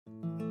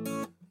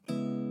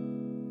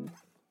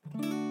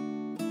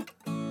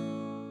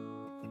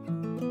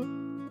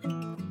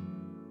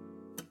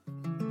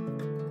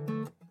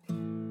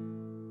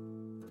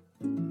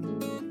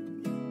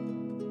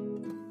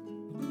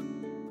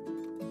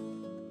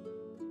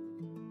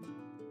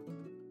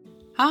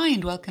Hi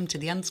and welcome to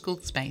the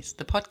Unschooled Space,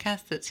 the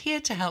podcast that's here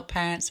to help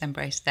parents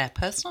embrace their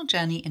personal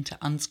journey into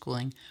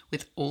unschooling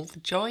with all the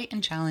joy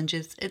and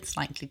challenges it's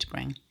likely to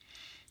bring.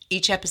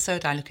 Each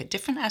episode I look at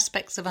different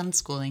aspects of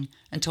unschooling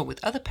and talk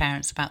with other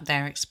parents about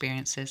their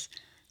experiences.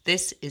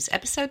 This is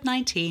episode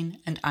 19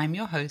 and I'm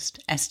your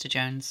host, Esther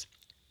Jones.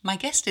 My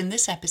guest in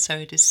this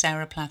episode is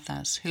Sarah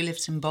Plazas, who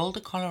lives in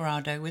Boulder,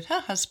 Colorado with her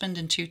husband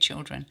and two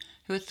children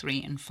who are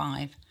 3 and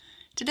 5.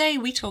 Today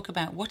we talk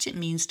about what it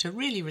means to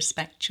really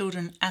respect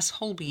children as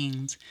whole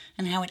beings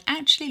and how it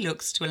actually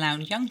looks to allow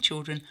young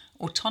children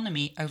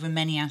autonomy over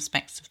many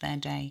aspects of their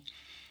day.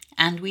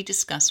 And we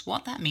discuss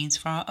what that means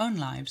for our own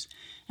lives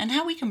and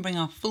how we can bring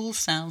our full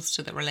selves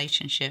to the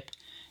relationship,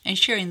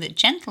 ensuring that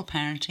gentle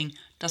parenting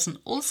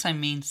doesn't also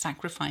mean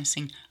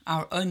sacrificing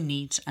our own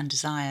needs and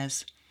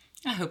desires.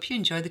 I hope you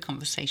enjoy the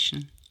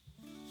conversation.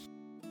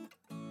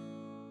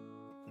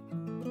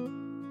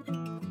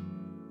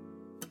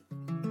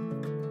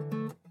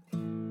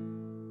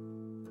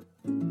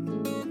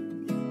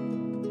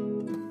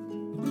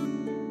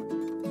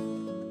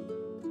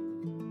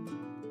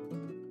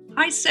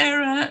 Hi,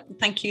 Sarah.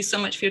 Thank you so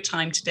much for your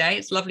time today.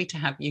 It's lovely to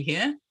have you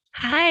here.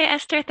 Hi,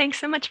 Esther. Thanks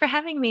so much for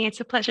having me. It's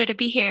a pleasure to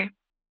be here.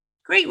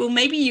 Great. Well,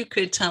 maybe you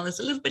could tell us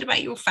a little bit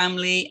about your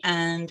family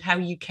and how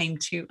you came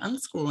to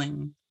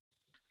unschooling.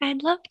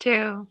 I'd love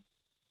to.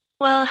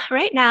 Well,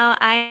 right now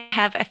I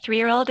have a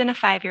 3-year-old and a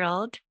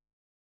 5-year-old.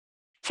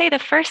 I'd say the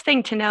first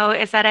thing to know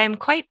is that I'm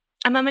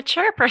a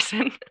mature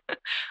person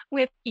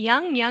with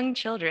young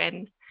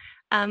children.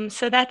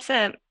 So that's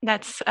a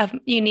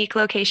unique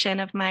location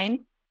of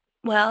mine.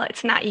 Well,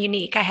 it's not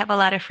unique. I have a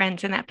lot of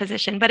friends in that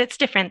position, but it's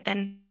different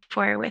than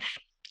for with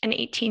an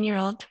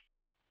 18-year-old.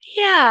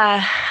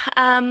 Yeah.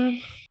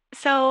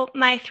 So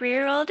my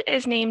 3-year-old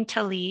is named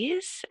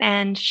Talise,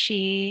 and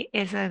she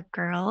is a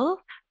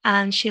girl.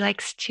 She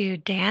likes to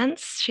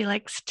dance.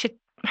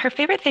 Her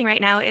favorite thing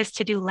right now is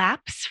to do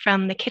laps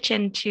from the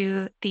kitchen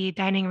to the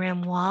dining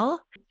room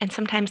wall. And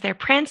sometimes they're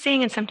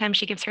prancing, and sometimes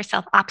she gives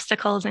herself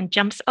obstacles and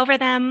jumps over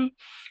them.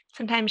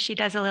 Sometimes she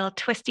does a little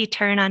twisty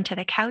turn onto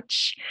the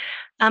couch.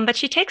 But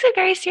she takes it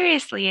very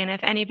seriously. And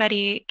if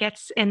anybody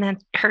gets in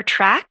her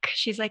track,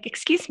 she's like,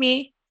 "Excuse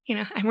me,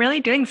 I'm really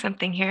doing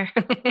something here."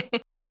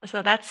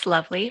 So that's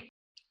lovely.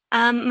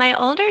 My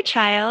older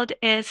child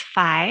is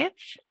 5,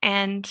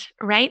 and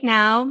right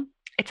now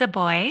it's a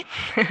boy.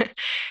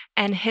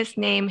 And his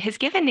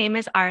given name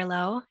is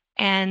Arlo.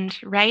 And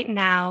right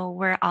now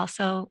we're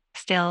also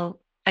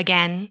still,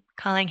 again,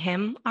 calling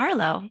him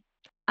Arlo.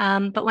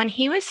 But when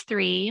he was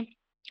 3,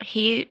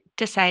 he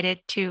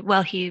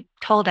he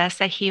told us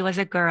that he was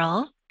a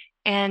girl,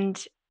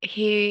 and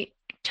he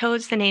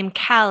chose the name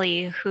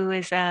Callie, who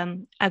is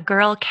a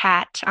girl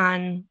cat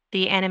on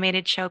the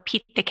animated show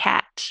Pete the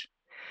Cat.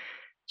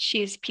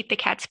 She's Pete the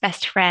Cat's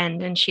best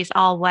friend, and she's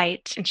all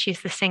white, and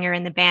she's the singer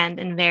in the band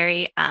and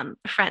very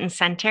front and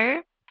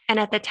center. And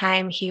at the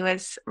time, he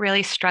was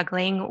really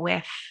struggling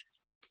with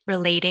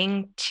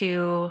relating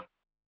to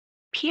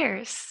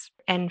peers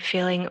and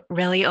feeling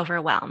really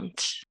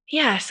overwhelmed.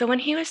 Yeah, so when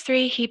he was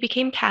 3, he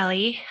became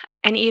Callie.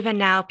 And even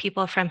now,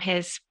 people from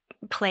his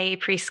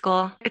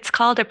preschool, it's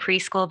called a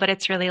preschool, but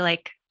it's really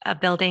like a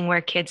building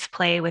where kids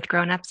play with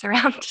grown-ups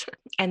around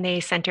and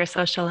they center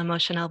social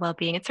emotional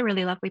well-being. It's a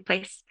really lovely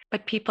place.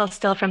 But people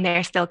still from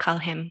there still call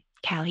him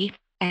Callie.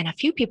 And a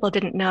few people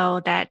didn't know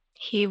that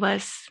he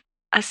was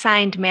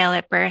assigned male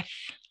at birth.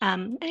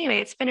 Anyway,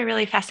 it's been a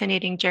really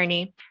fascinating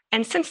journey.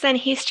 And since then,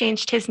 he's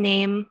changed his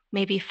name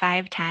maybe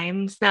 5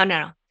 times.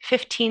 No,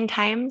 15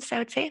 times, I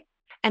would say.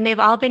 And they've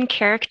all been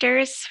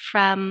characters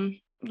from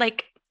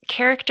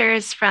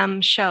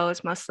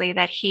shows mostly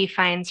that he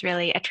finds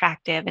really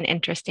attractive and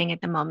interesting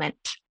at the moment.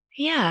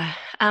 Yeah,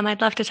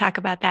 I'd love to talk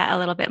about that a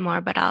little bit more,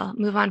 but I'll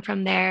move on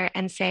from there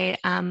and say,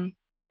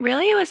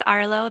 really it was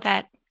Arlo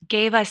that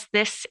gave us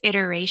this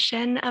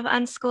iteration of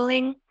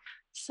unschooling.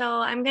 So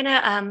I'm going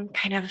to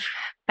kind of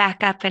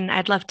back up, and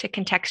I'd love to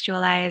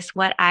contextualize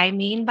what I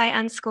mean by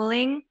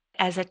unschooling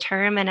as a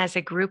term and as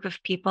a group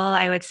of people.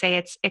 I would say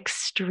it's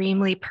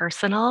extremely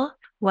personal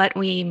what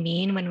we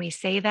mean when we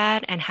say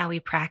that and how we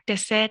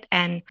practice it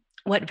and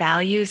what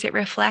values it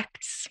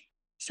reflects.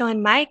 So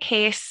in my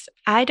case,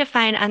 I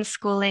define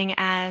unschooling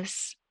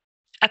as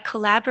a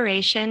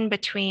collaboration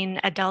between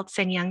adults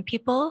and young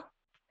people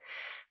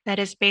that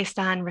is based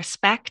on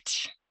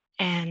respect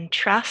and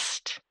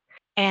trust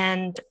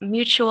and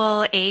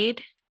mutual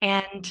aid.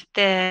 And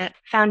the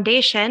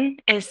foundation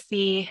is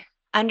the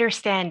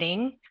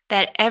understanding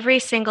that every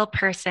single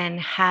person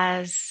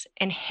has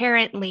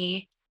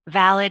inherently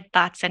valid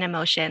thoughts and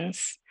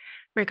emotions,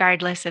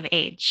 regardless of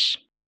age.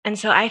 And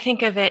so I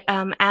think of it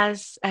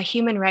as a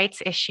human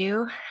rights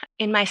issue.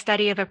 In my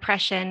study of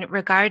oppression,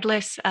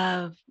 regardless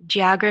of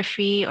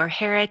geography or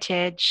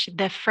heritage,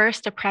 the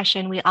first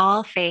oppression we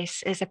all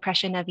face is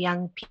oppression of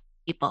young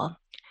people,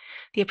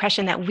 the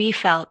oppression that we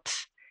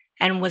felt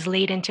and was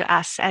laid into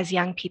us as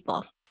young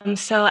people.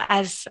 So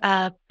as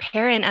a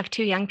parent of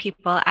 2 young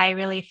people, I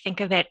really think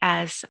of it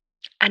as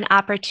an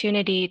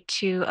opportunity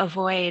to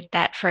avoid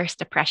that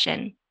first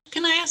oppression.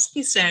 Can I ask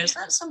you, Sarah, is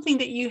that something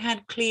that you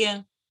had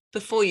clear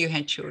before you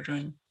had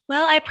children?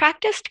 Well, I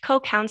practiced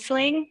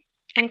co-counseling,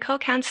 and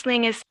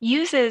co-counseling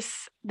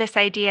uses this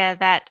idea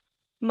that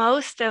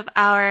most of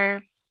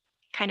our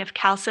kind of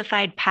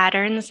calcified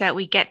patterns that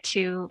we get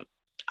to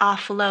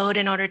offload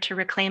in order to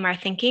reclaim our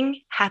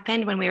thinking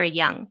happened when we were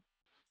young.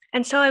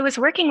 And so I was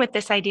working with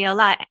this idea a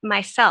lot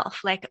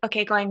myself, like,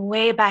 okay, going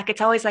way back, it's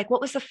always like,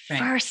 what was the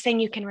first thing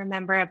you can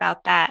remember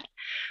about that?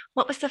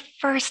 What was the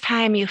first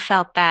time you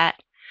felt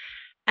that?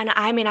 And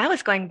I mean, I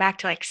was going back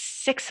to like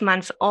 6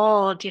 months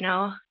old,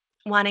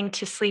 wanting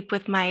to sleep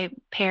with my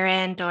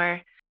parent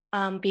or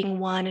being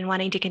one and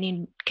wanting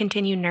to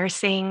continue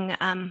nursing,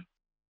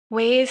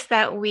 ways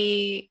that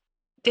we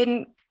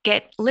didn't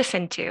get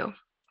listened to.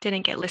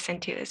 Didn't get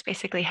listened to is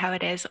basically how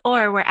it is,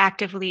 or we're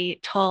actively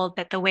told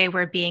that the way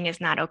we're being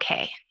is not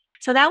okay.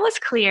 So that was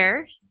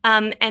clear.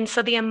 And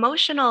so the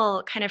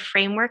emotional kind of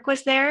framework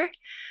was there.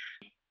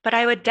 But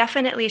I would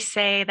definitely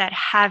say that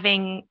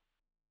having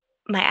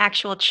my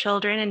actual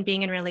children and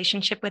being in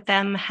relationship with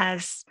them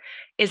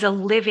is a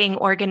living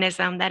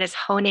organism that is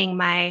honing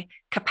my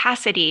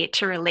capacity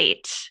to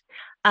relate.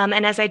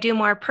 And as I do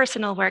more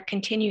personal work,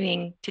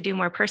 continuing to do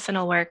more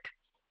personal work,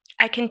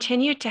 I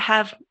continue to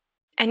have,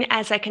 and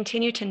as I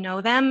continue to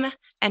know them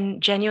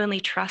and genuinely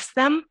trust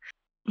them,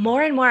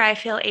 more and more I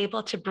feel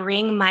able to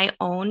bring my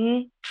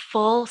own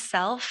full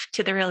self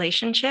to the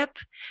relationship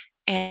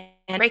and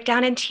break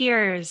down in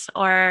tears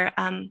or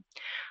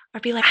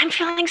be like, I'm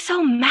feeling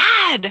so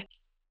mad.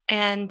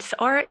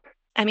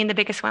 The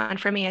biggest one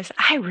for me is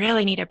I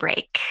really need a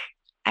break.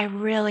 I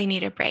really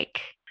need a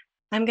break.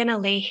 I'm going to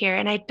lay here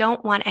and I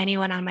don't want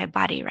anyone on my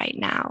body right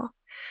now.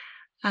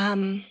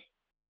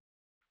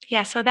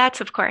 So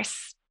that's, of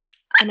course,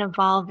 an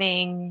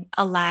evolving,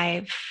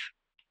 alive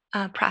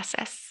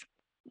process.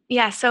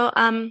 So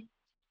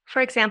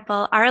for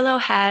example, Arlo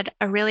had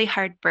a really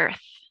hard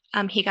birth.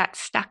 He got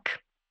stuck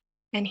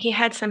and he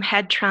had some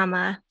head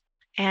trauma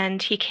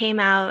and he came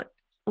out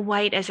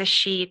white as a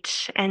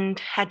sheet and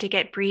had to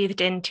get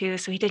breathed into,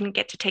 so he didn't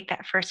get to take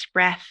that first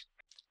breath.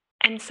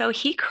 And so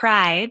he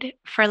cried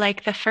for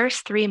like the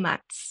first 3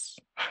 months.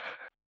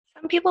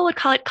 Some people would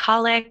call it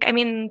colic. I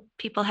mean,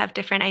 people have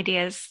different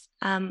ideas.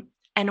 And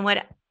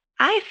what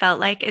I felt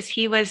like is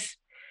he was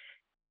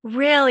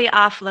really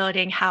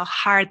offloading how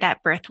hard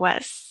that birth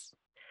was,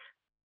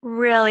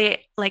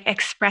 really like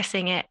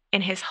expressing it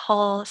in his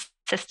whole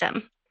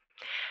system.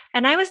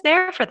 And I was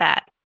there for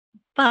that.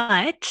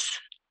 But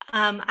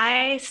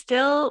I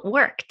still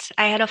worked.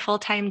 I had a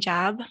full-time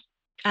job.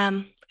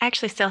 I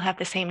actually still have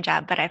the same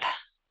job, but I've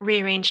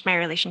rearranged my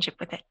relationship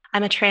with it.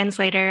 I'm a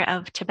translator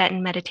of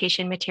Tibetan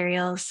meditation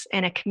materials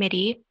in a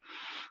committee.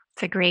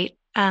 It's a great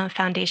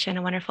foundation,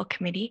 a wonderful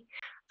committee.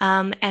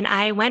 And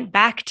I went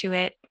back to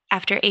it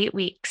after 8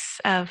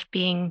 weeks of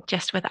being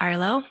just with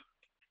Arlo.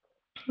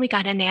 We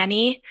got a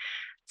nanny.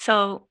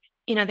 So,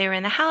 they were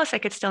in the house. I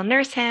could still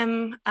nurse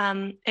him.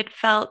 It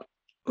felt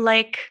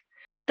like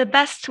the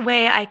best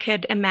way I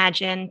could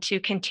imagine to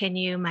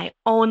continue my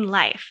own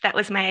life. That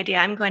was my idea.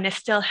 I'm going to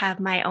still have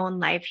my own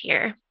life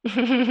here.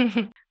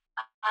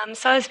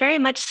 So I was very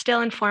much still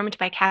informed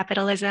by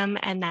capitalism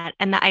and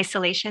the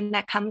isolation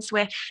that comes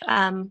with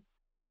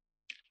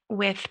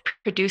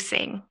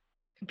producing,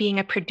 being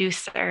a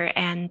producer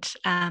and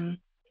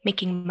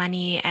making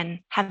money and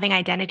having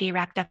identity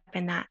wrapped up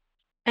in that.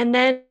 And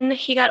then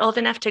he got old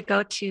enough to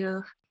go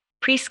to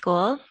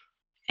preschool.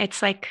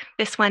 It's like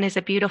this one is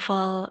a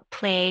beautiful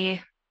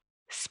play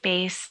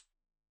space.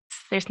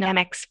 There's no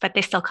academics, but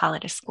they still call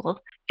it a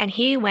school. And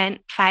he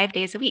went 5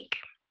 days a week.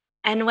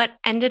 And what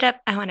ended up,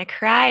 I want to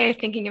cry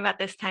thinking about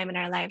this time in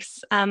our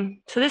lives.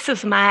 So this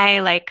was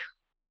my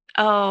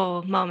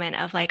moment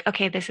of like,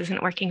 okay, this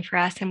isn't working for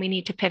us and we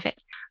need to pivot.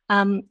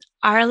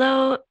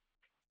 Arlo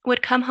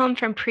would come home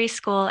from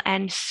preschool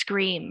and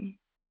scream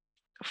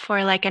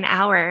for like an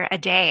hour a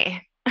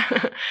day.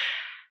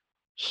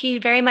 He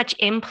very much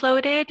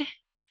imploded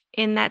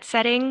in that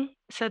setting.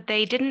 So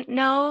they didn't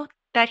know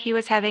that he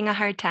was having a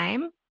hard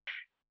time,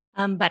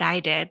 but I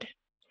did.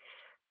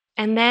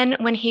 And then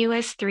when he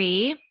was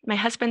 3, my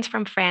husband's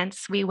from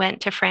France. We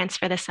went to France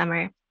for the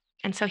summer.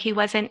 And so he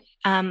was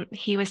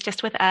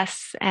just with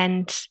us.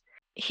 And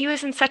he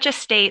was in such a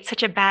state,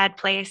 such a bad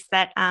place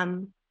that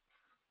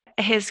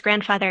his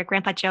grandfather,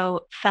 Grandpa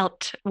Joe,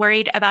 felt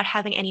worried about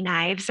having any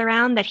knives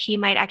around that he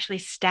might actually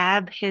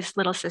stab his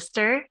little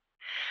sister.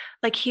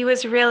 Like he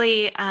was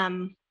really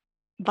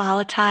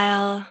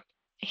volatile.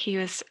 He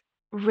was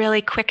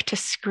really quick to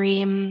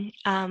scream,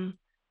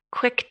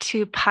 quick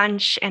to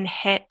punch and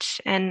hit.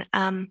 And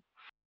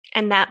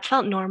that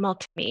felt normal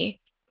to me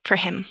for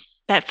him.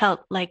 That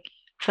felt like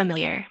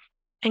familiar.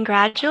 And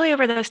gradually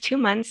over those 2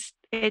 months,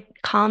 it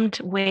calmed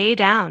way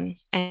down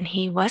and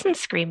he wasn't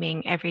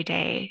screaming every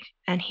day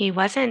and he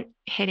wasn't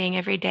hitting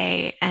every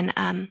day. And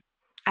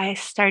I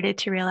started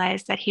to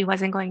realize that he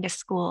wasn't going to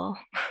school.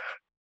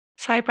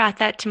 So I brought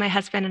that to my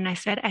husband and I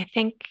said, I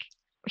think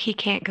he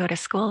can't go to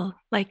school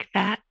like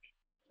that.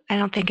 I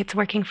don't think it's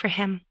working for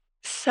him.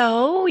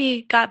 So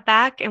we got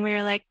back and we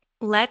were like,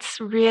 let's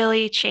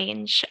really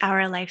change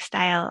our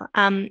lifestyle.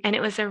 And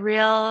it was a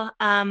real,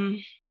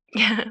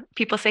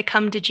 people say,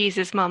 come to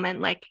Jesus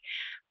moment. Like,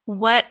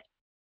 what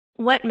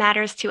what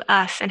matters to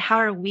us, and how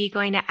are we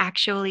going to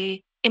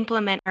actually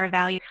implement our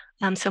value?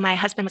 So my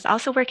husband was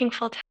also working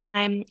full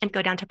time and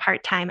go down to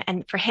part time,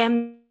 and for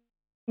him,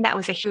 that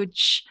was a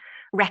huge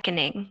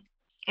reckoning.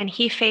 And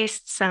he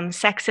faced some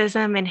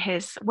sexism in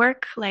his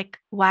work. Like,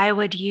 why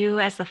would you,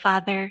 as the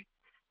father,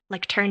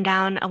 like turn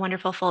down a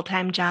wonderful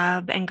full-time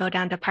job and go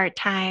down to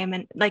part-time?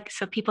 And like,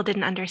 so people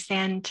didn't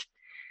understand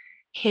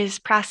his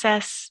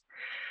process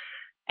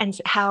and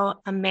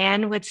how a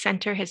man would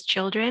center his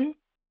children.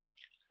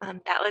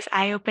 That was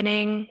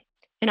eye-opening.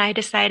 And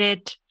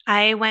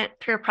I went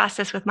through a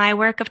process with my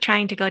work of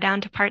trying to go down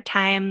to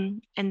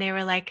part-time. And they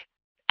were like,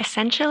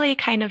 essentially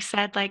kind of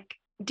said, like,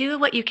 do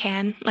what you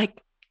can,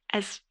 like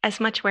as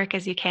much work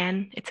as you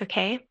can. It's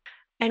okay.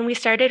 And we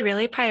started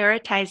really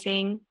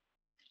prioritizing,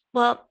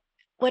 well,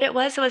 what it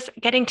was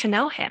getting to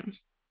know him,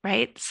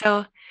 right?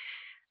 So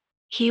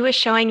he was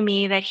showing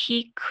me that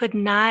he could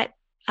not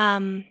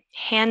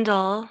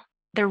handle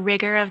the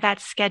rigor of that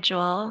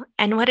schedule.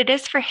 And what it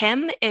is for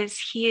him is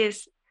he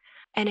is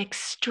an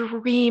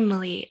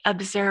extremely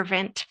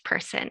observant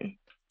person.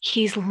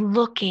 He's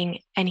looking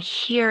and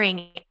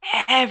hearing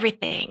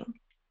everything.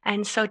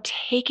 And so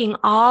taking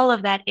all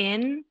of that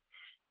in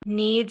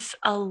needs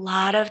a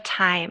lot of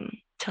time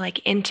to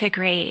like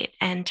integrate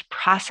and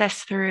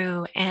process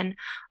through, and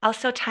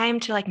also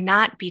time to like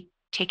not be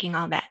taking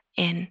all that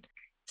in.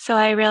 So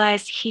I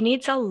realized he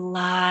needs a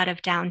lot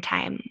of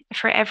downtime.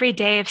 For every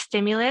day of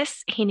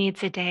stimulus, he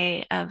needs a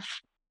day of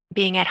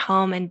being at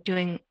home and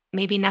doing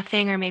maybe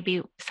nothing or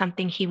maybe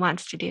something he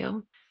wants to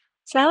do.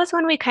 So that was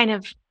when we kind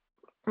of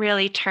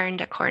really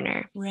turned a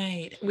corner.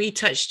 Right. We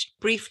touched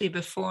briefly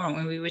before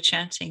when we were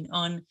chatting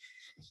on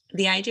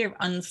the idea of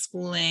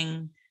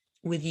unschooling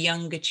with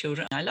younger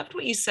children. I loved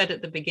what you said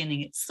at the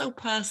beginning. It's so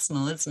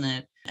personal, isn't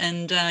it?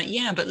 And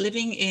yeah, but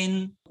living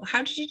in,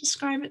 how did you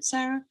describe it,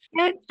 Sarah?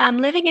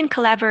 Living in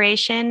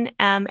collaboration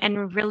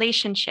and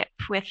relationship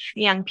with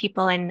young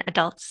people and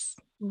adults.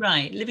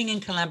 Right, living in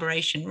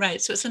collaboration.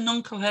 Right, so it's a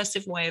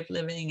non-coercive way of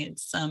living.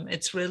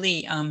 It's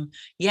really,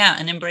 yeah,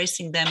 and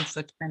embracing them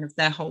for kind of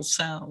their whole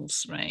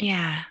selves, right?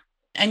 Yeah.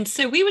 And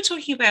so we were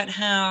talking about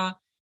how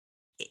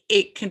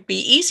it could be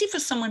easy for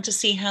someone to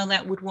see how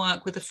that would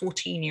work with a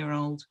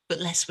 14-year-old,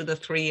 but less with a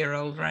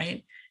 3-year-old,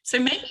 right? So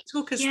maybe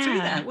talk us through Yeah.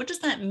 that. What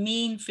does that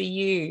mean for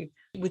you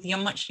with your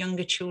much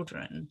younger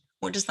children?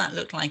 What does that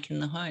look like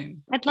in the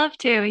home? I'd love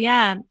to.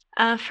 Yeah.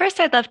 First,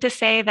 I'd love to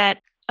say that,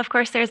 of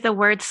course, there's the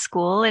word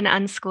school and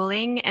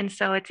unschooling. And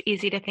so it's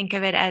easy to think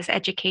of it as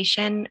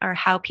education or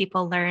how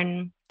people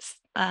learn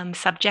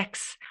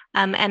subjects.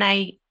 And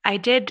I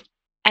did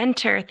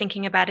enter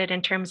thinking about it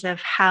in terms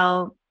of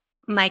how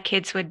my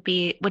kids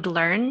would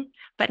learn,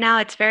 but now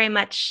it's very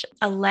much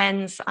a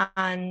lens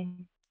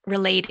on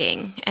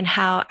relating and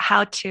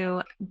how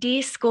to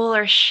de-school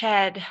or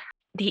shed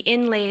the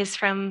inlays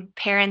from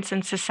parents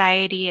and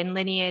society and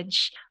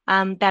lineage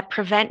that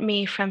prevent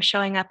me from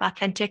showing up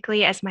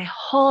authentically as my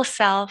whole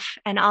self,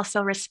 and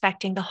also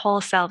respecting the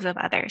whole selves of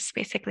others,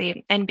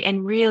 basically,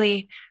 and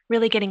really,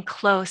 really getting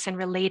close and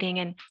relating.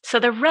 And so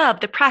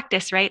the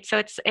practice, right?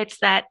 So it's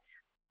that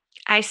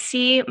I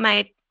see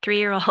my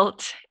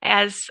 3-year-old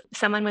as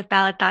someone with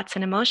valid thoughts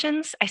and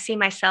emotions. I see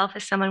myself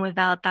as someone with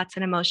valid thoughts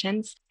and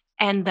emotions.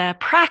 And the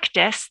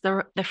practice,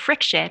 the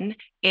friction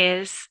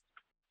is,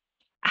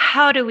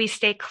 how do we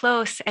stay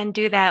close and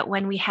do that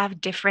when we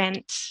have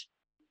different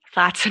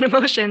thoughts and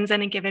emotions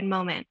in a given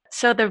moment?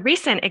 So the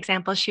recent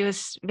example, she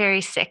was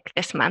very sick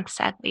this month,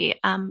 sadly,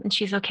 and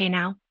she's okay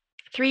now.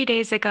 3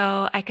 days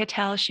ago, I could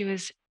tell she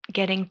was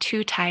getting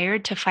too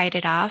tired to fight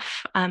it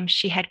off.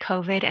 She had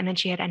COVID, and then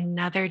she had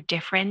another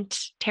different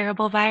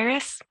terrible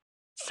virus.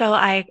 So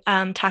I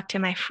talked to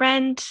my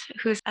friend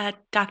who's a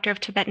doctor of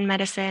Tibetan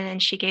medicine,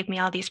 and she gave me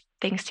all these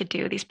things to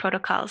do, these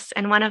protocols.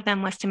 And one of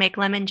them was to make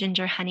lemon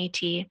ginger honey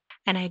tea.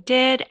 And I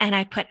did, and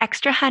I put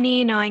extra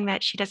honey, knowing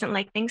that she doesn't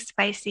like things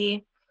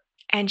spicy.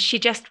 And she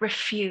just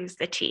refused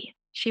the tea.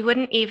 She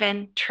wouldn't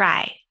even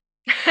try.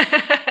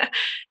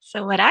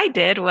 So what I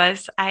did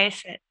was I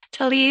said,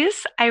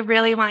 Talise, I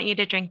really want you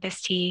to drink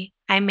this tea.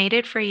 I made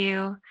it for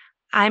you.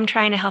 I'm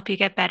trying to help you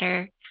get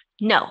better.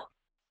 No.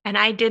 And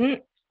I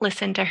didn't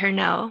listen to her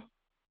no.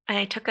 And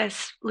I took a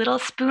little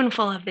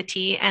spoonful of the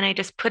tea and I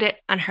just put it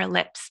on her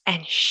lips,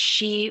 and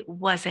she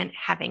wasn't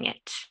having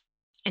it.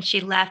 And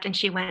she left and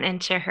she went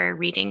into her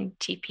reading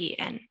TP,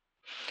 and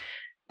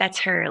that's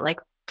her like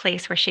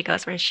place where she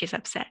goes where she's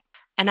upset.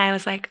 And I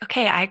was like,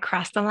 okay, I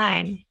crossed the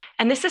line.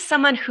 And this is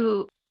someone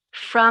who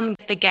from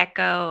the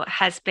get-go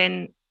has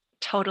been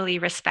totally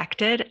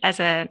respected as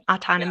an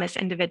autonomous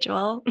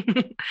individual.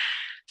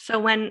 So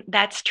when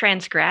that's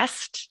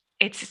transgressed,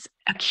 it's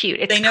acute.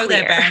 It's They know clear.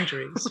 their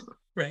boundaries,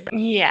 right?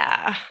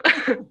 Yeah.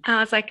 I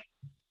was like,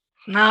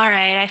 all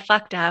right, I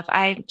fucked up.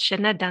 I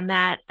shouldn't have done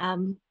that.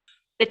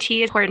 The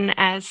tea is important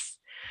as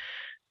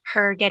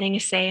her getting a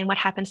say in what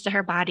happens to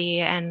her body.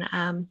 And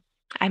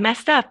I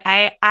messed up.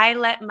 I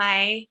let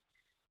my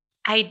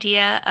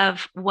idea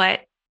of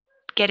what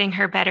getting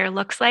her better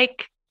looks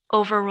like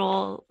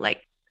overrule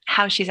like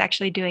how she's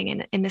actually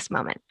doing in this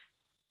moment.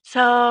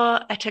 So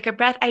I took a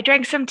breath. I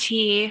drank some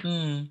tea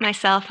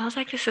myself. I was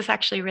like, this is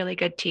actually really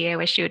good tea. I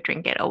wish you would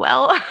drink it. Oh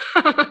well.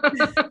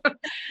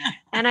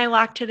 And I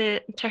walked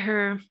to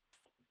her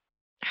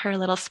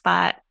little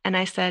spot and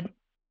I said,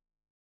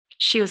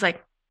 she was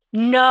like,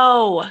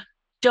 no,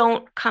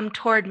 don't come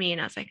toward me.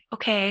 And I was like,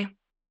 okay,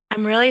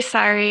 I'm really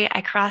sorry.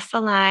 I crossed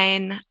the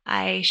line.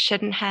 I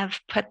shouldn't have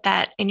put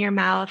that in your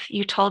mouth.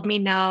 You told me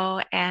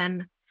no,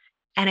 and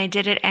I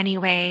did it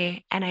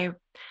anyway. And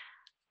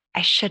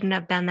I shouldn't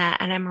have done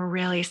that. And I'm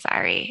really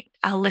sorry.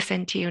 I'll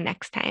listen to you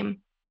next time.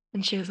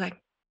 And she was like,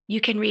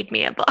 you can read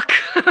me a book.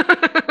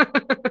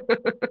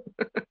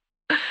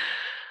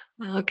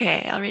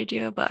 Okay, I'll read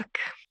you a book.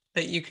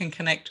 That you can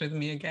connect with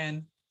me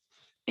again.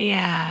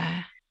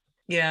 Yeah.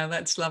 Yeah,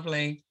 that's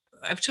lovely.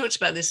 I've talked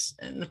about this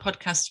in the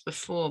podcast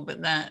before,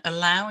 but that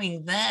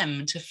allowing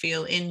them to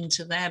feel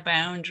into their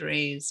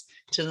boundaries,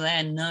 to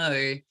their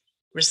no,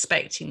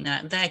 respecting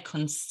that, their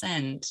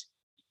consent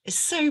is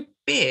so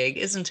big,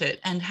 isn't it?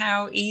 And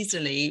how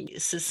easily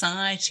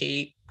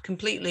society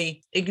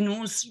completely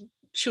ignores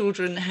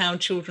children, how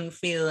children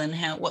feel and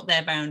what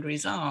their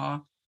boundaries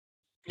are.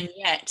 And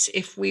yet,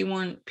 if we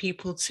want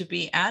people to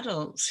be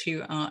adults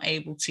who are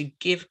able to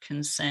give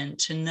consent,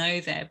 to know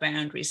their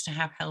boundaries, to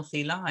have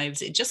healthy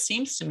lives, it just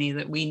seems to me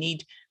that we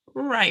need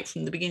right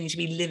from the beginning to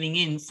be living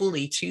in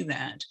fully to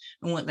that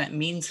and what that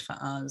means for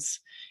us.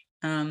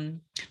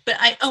 But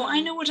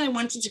I know what I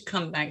wanted to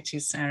come back to,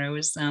 Sarah,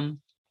 was the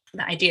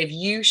idea of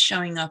you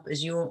showing up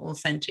as your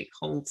authentic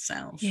whole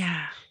self.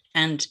 Yeah.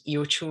 And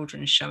your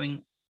children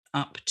showing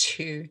up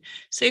too.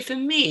 So for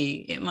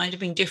me, it might have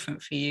been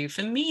different for you.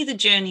 For me, the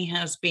journey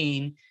has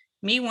been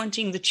me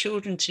wanting the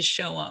children to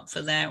show up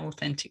for their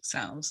authentic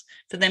selves,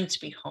 for them to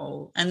be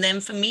whole. And then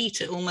for me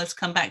to almost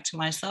come back to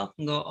myself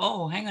and go,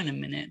 oh, hang on a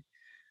minute.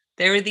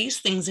 There are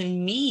these things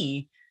in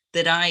me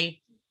that I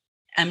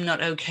am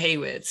not okay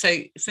with. So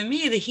for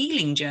me, the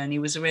healing journey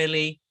was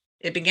really,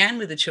 it began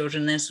with the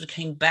children, then sort of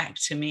came back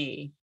to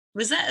me.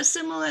 Was that a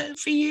similar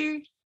for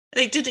you?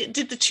 Like, did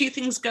the two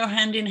things go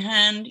hand in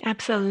hand?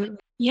 Absolutely.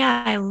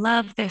 Yeah, I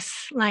love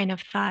this line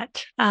of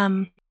thought.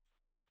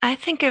 I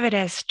think of it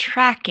as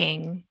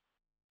tracking.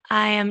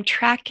 I am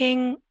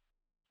tracking.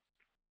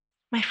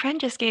 My friend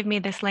just gave me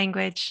this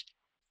language,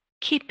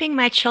 keeping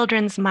my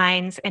children's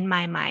minds in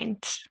my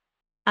mind.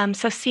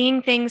 So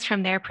seeing things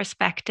from their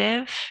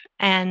perspective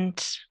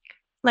and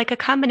like a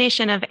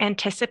combination of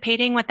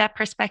anticipating what that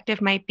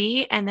perspective might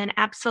be and then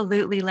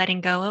absolutely letting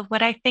go of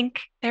what I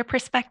think their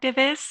perspective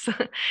is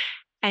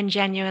and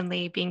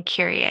genuinely being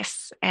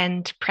curious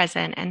and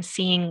present and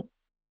seeing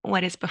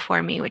what is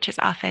before me, which is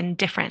often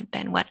different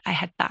than what I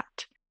had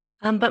thought.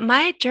 But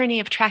my journey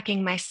of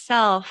tracking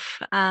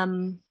myself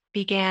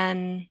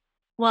began,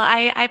 well,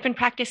 I've been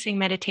practicing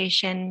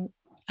meditation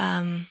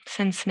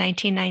since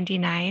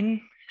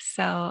 1999,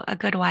 so a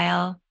good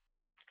while.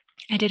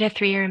 I did a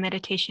 3-year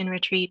meditation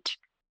retreat.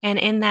 And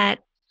in that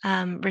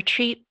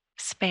retreat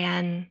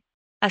span,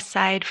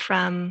 aside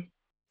from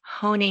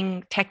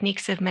honing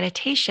techniques of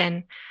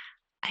meditation,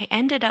 I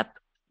ended up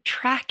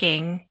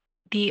tracking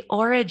the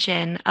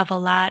origin of a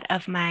lot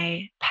of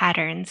my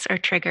patterns or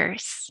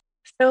triggers.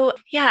 So,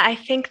 yeah, I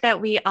think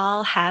that we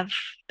all have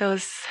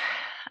those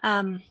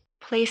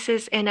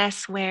places in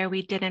us where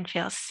we didn't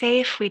feel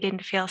safe, we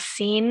didn't feel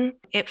seen.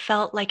 It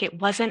felt like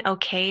it wasn't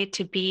okay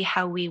to be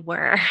how we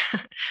were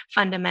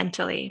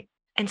fundamentally.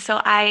 And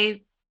so I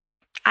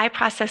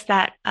process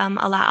that a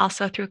lot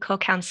also through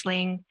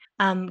co-counseling,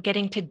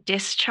 getting to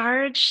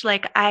discharge.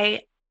 Like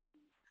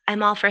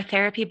I'm all for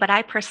therapy, but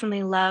I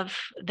personally love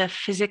the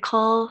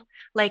physical.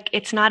 Like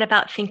it's not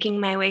about thinking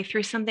my way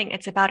through something.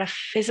 It's about a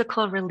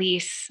physical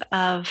release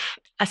of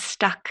a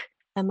stuck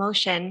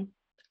emotion.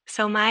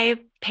 So my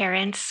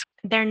parents,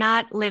 they're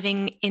not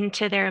living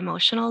into their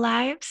emotional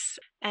lives.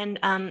 And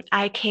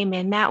I came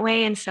in that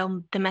way. And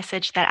so the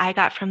message that I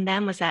got from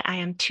them was that I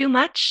am too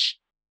much,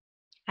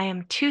 I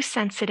am too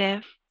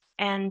sensitive,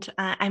 and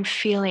I'm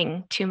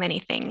feeling too many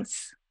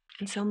things.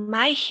 And so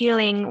my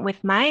healing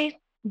with my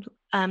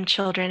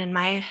children and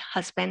my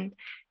husband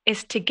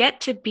is to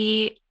get to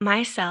be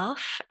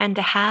myself and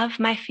to have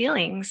my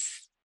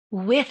feelings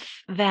with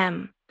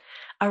them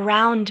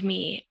around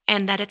me,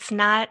 and that it's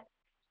not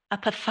a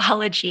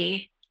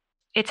pathology.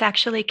 It's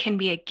actually can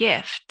be a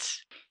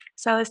gift.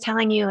 So I was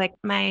telling you, like,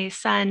 my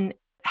son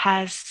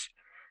has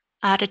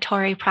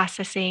auditory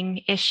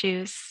processing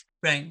issues.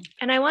 Right.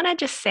 And I want to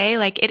just say,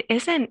 like, it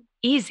isn't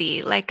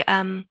easy. Like,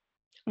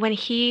 when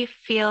he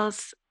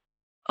feels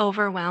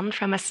overwhelmed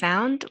from a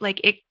sound, like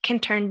it can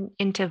turn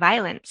into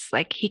violence.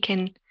 Like he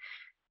can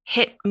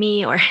hit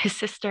me or his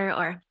sister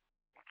or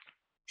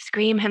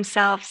scream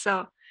himself.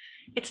 So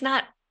it's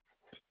not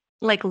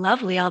like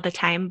lovely all the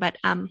time, but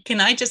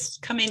Can I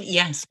just come in?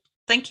 Yes.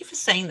 Thank you for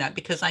saying that,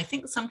 because I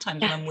think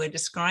sometimes yeah. when we're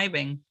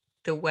describing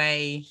the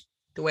way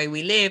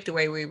we live, the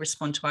way we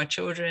respond to our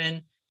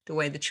children, the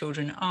way the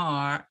children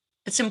are,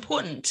 it's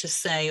important to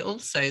say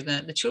also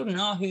that the children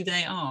are who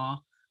they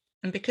are.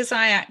 And because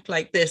I act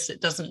like this,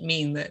 it doesn't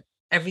mean that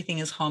everything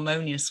is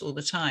harmonious all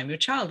the time. Your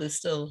child is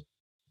still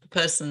the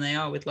person they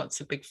are, with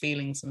lots of big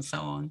feelings and so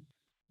on.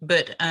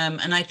 But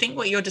and I think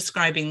what you're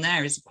describing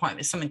there is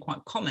something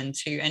quite common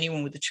to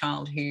anyone with a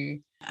child who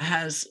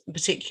has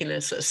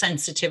particular sort of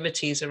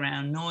sensitivities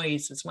around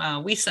noise as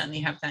well. We certainly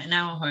have that in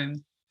our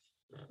home,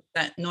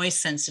 that noise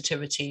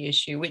sensitivity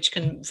issue, which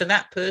can, for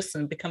that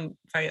person, become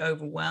very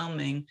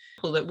overwhelming.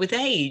 That with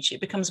age, it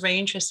becomes very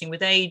interesting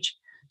with age.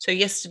 So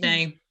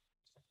yesterday,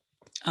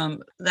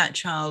 that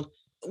child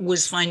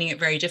was finding it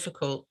very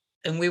difficult,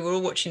 and we were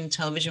all watching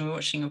television, we were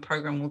watching a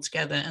program all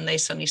together, and they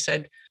suddenly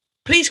said,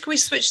 please, can we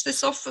switch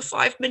this off for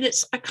 5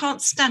 minutes? I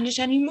can't stand it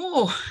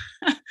anymore.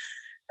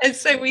 And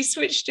so we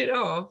switched it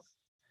off,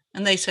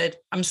 and they said,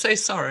 I'm so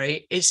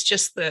sorry. It's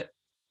just that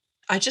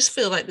I just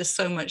feel like there's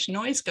so much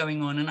noise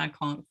going on and I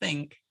can't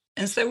think.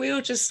 And so we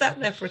all just sat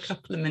there for a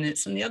couple of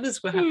minutes, and the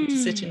others were happy to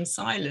sit in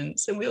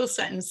silence, and we all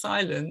sat in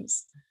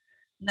silence.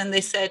 And then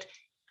they said,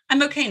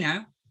 I'm okay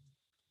now.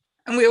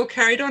 And we all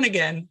carried on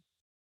again.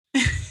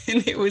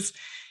 And it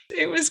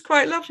was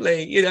quite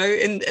lovely, you know,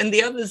 and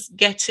the others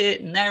get it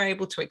and they're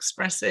able to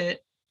express it.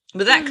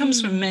 But that comes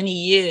from many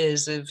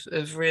years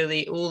of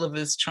really all of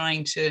us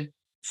trying to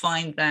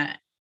find that,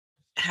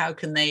 how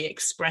can they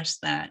express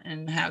that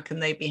and how can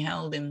they be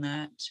held in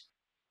that.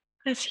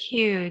 That's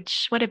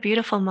huge. What a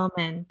beautiful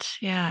moment.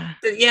 Yeah.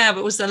 But yeah, but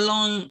it was a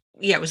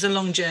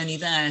long journey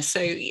there. So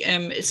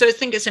so I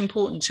think it's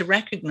important to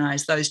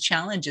recognize those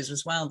challenges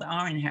as well that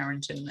are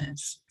inherent in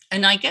this.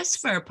 And I guess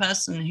for a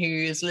person who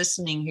is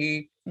listening,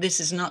 who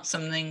this is not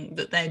something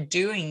that they're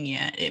doing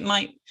yet, it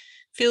might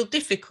feel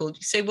difficult.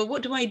 You say, well,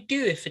 what do I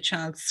do if a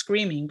child's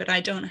screaming, but I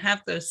don't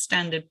have those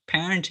standard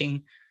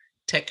parenting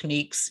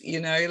techniques,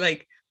 you know,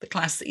 like the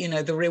class, you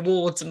know, the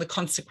rewards and the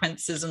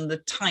consequences and the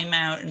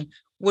timeout, and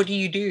what do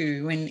you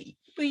do? And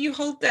well, you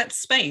hold that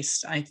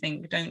space, I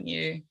think, don't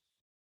you?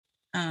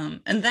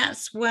 And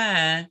that's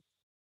where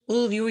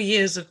all your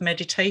years of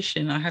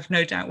meditation, I have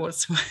no doubt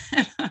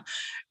whatsoever,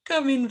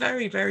 come in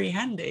very, very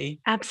handy.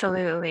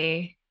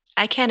 Absolutely.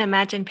 I can't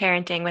imagine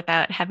parenting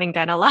without having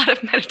done a lot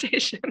of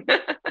meditation.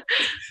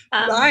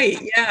 Right,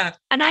 yeah.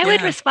 And I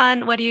would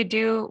respond, what do you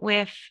do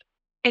with,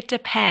 it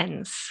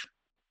depends.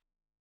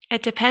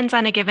 It depends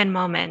on a given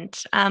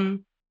moment.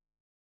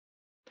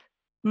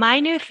 My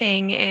new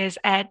thing is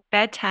at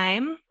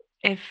bedtime,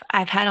 if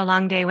I've had a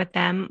long day with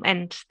them,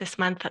 and this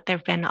month there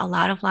have been a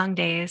lot of long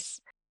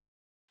days,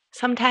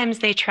 sometimes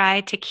they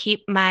try to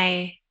keep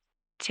my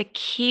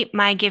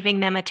giving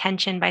them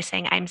attention by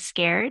saying I'm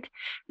scared.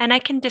 And I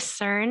can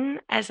discern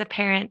as a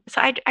parent.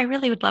 So I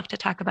really would love to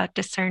talk about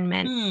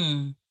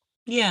discernment.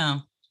 Yeah.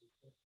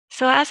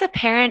 So as a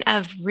parent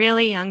of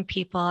really young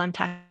people, I'm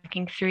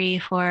talking 3,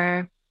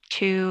 4,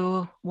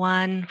 2,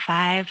 1,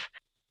 5,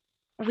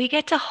 we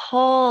get to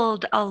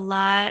hold a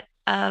lot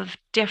of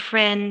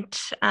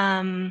different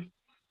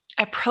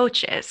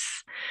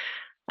approaches.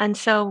 And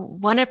so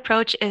one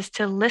approach is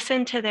to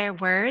listen to their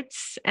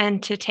words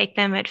and to take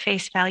them at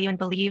face value and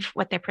believe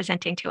what they're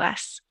presenting to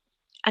us.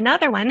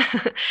 Another one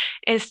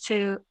is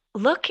to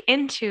look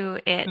into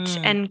it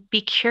and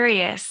be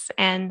curious.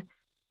 And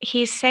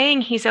he's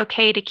saying he's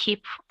okay to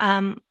keep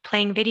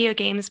playing video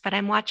games, but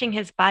I'm watching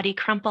his body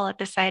crumple at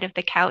the side of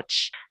the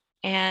couch.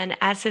 And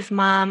as his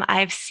mom,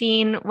 I've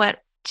seen what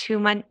too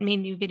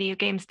many video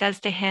games does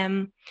to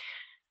him.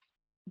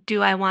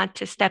 Do I want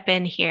to step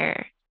in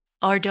here?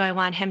 Or do I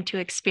want him to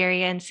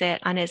experience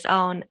it on his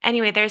own?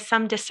 Anyway, there's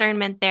some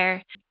discernment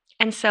there.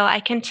 And so I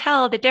can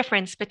tell the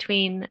difference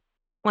between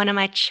one of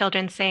my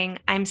children saying,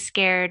 I'm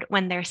scared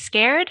when they're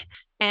scared,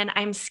 and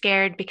I'm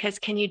scared because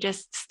can you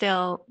just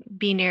still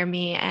be near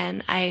me?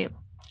 And I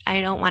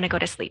don't want to go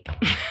to sleep.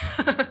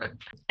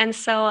 And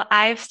so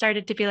I've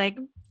started to be like,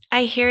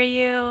 I hear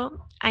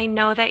you. I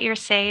know that you're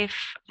safe.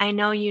 I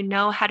know you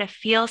know how to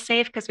feel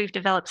safe because we've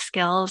developed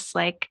skills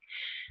like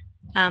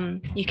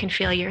you can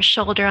feel your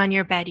shoulder on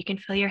your bed. You can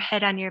feel your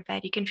head on your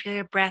bed. You can feel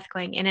your breath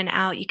going in and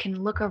out. You can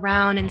look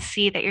around and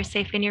see that you're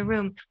safe in your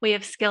room. We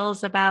have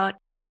skills about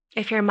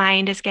if your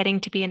mind is getting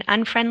to be an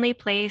unfriendly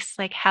place,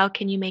 like how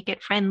can you make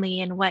it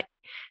friendly, and what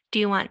do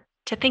you want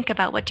to think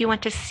about? What do you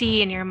want to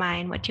see in your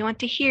mind? What do you want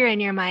to hear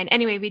in your mind?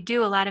 Anyway, we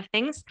do a lot of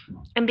things.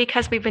 And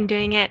because we've been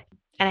doing it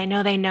and I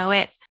know they know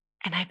it,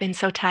 and I've been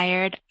so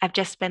tired, I've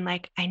just been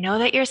like, I know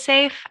that you're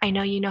safe. I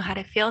know you know how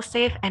to feel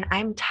safe, and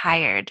I'm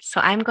tired.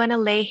 So I'm going to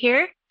lay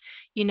here.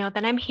 You know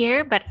that I'm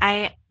here, but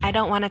I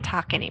don't want to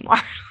talk anymore.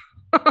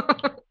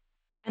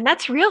 And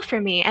that's real for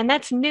me. And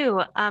that's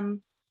new.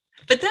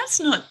 But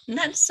that's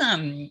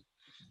I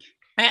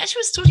actually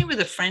was talking with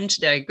a friend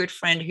today, a good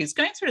friend who's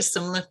going through a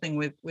similar thing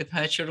with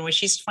her children, where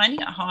she's finding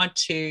it hard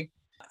to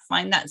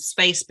find that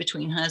space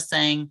between her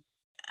saying,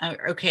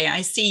 okay,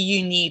 I see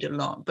you need a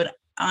lot, but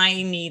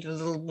I need a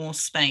little more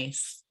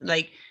space.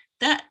 Like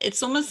that,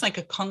 it's almost like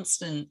a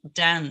constant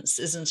dance,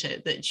 isn't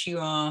it? That you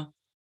are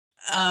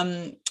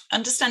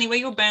understanding where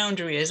your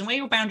boundary is and where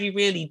your boundary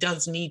really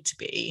does need to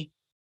be.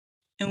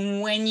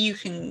 And when you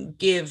can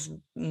give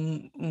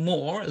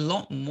more, a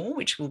lot more,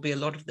 which will be a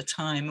lot of the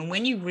time, and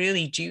when you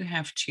really do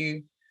have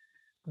to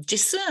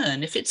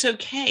discern if it's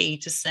okay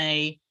to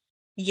say,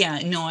 yeah,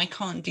 no, I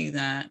can't do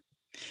that.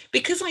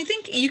 Because I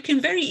think you can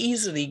very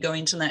easily go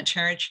into that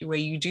territory where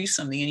you do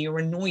something and you're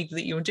annoyed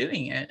that you're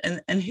doing it.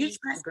 And who's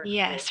that good for?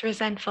 Yes,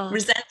 resentful.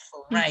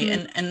 Resentful,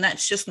 right? And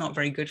that's just not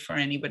very good for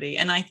anybody.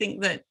 And I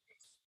think that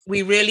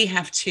we really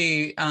have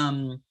to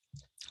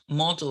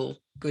model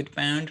good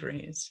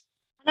boundaries.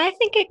 And I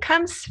think it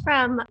comes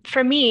from,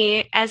 for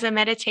me as a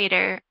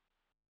meditator,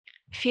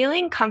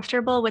 feeling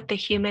comfortable with the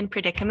human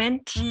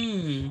predicament.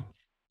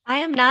 I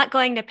am not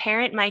going to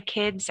parent my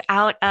kids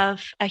out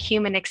of a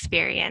human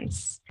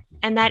experience.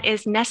 And that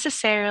is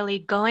necessarily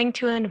going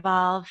to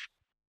involve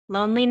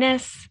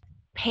loneliness,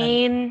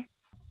 pain,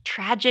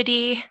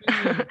 tragedy,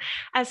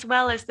 as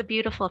well as the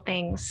beautiful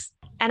things.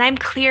 And I'm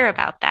clear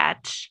about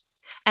that.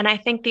 And I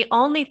think the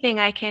only thing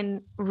I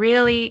can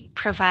really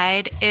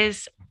provide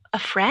is a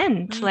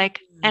friend,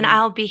 and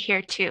I'll be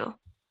here too,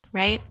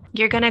 right?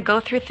 You're going to go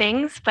through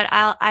things, but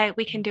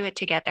we can do it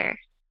together.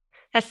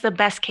 That's the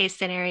best case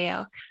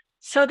scenario.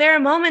 So there are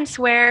moments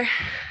where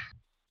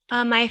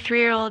my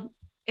 3-year-old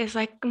is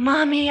like,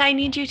 Mommy, I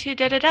need you to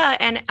da-da-da.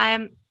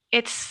 And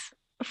it's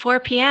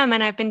 4 p.m.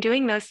 and I've been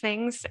doing those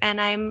things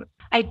and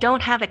I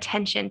don't have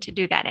attention to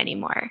do that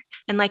anymore.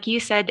 And like you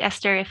said,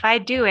 Esther, if I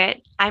do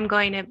it, I'm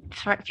going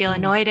to feel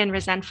annoyed and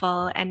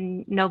resentful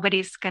and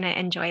nobody's going to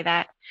enjoy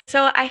that.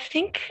 So I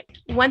think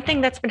one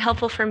thing that's been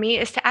helpful for me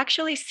is to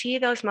actually see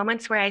those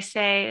moments where I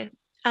say,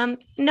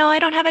 no, I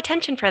don't have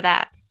attention for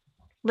that.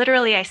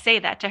 Literally, I say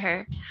that to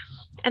her.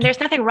 And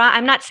there's nothing wrong.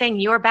 I'm not saying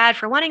you're bad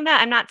for wanting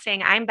that. I'm not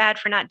saying I'm bad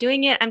for not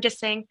doing it. I'm just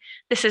saying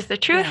this is the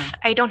truth. Yeah.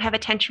 I don't have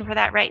attention for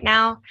that right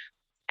now.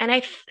 And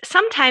I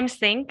sometimes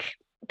think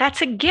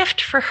that's a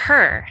gift for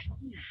her,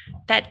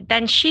 that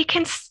then she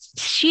can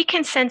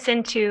sense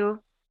into,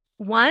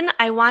 one,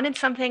 I wanted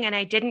something and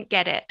I didn't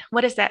get it.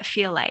 What does that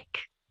feel like?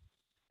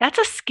 That's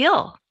a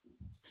skill.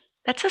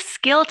 That's a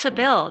skill to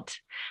build.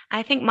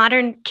 I think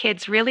modern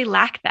kids really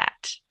lack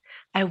that.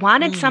 I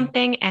wanted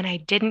something and I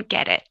didn't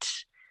get it.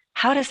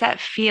 How does that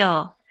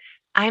feel?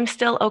 I'm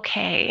still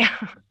okay.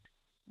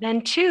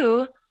 Then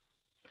 2,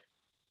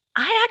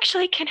 I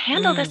actually can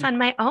handle this on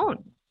my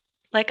own.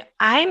 Like,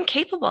 I'm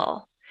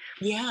capable.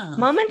 Yeah.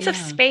 Moments of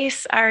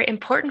space are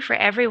important for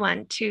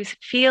everyone to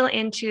feel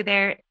into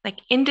their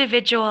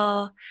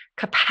individual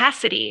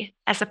capacity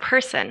as a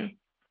person.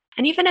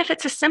 And even if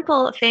it's a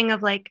simple thing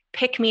of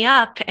pick me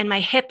up and my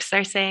hips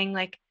are saying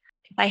if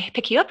I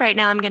pick you up right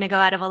now, I'm going to go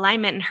out of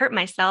alignment and hurt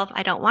myself.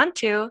 I don't want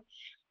to.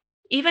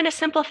 Even a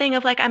simple thing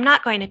of I'm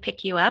not going to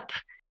pick you up,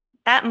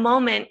 that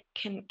moment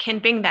can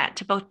bring that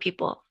to both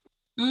people.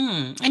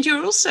 And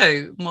you're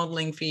also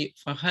modeling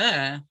for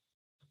her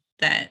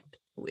that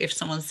if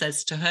someone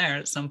says to her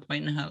at some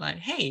point in her life,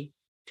 hey,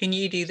 can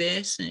you do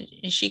this?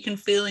 And she can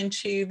feel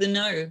into the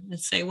no and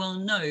say, well,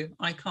 no,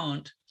 I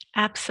can't.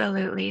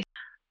 Absolutely.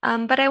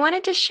 But I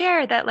wanted to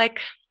share that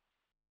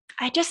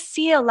I just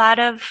see a lot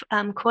of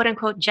quote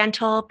unquote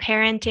gentle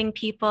parenting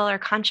people or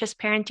conscious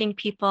parenting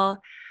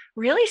people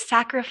really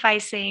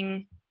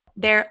sacrificing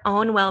their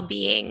own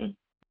well-being.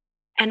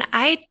 And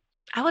I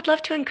would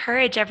love to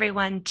encourage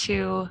everyone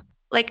to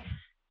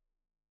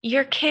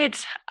your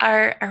kids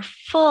are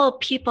full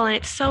people, and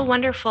it's so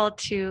wonderful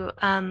to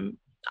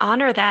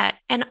honor that.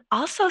 And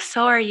also,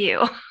 so are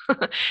you.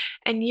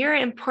 And you're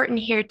important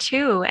here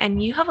too.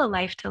 And you have a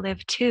life to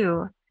live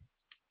too.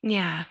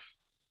 Yeah.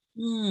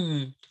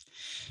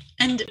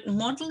 And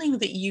modeling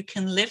that you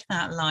can live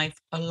that life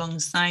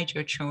alongside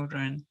your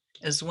children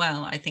as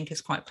well, I think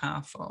is quite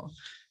powerful.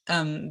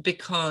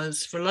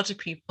 Because for a lot of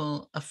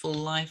people, a full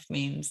life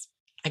means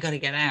I got to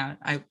get out.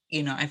 I've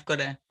got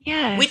to,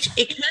 which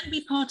it can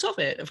be part of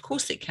it. Of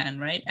course it can,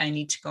 right? I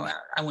need to go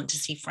out. I want to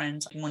see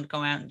friends. I want to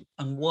go out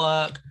and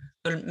work.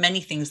 There are many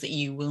things that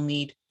you will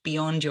need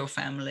beyond your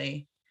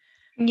family.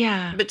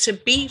 Yeah. But to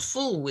be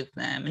full with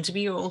them and to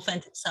be your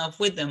authentic self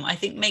with them, I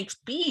think makes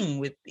being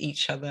with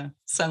each other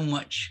so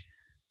much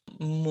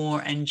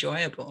more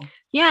enjoyable.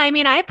 Yeah. I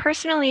mean, I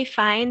personally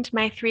find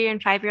my 3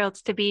 and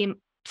 5-year-olds to be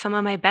some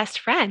of my best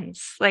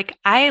friends.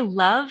 I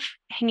love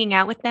hanging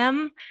out with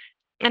them.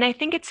 And I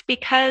think it's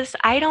because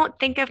I don't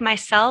think of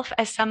myself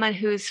as someone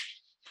who's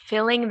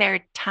filling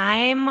their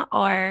time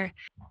or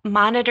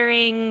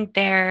monitoring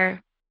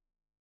their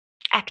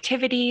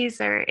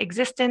activities or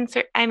existence.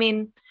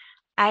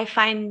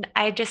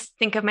 I just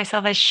think of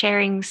myself as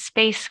sharing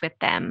space with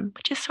them,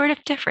 which is sort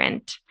of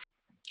different.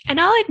 And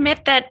I'll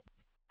admit that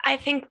I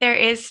think there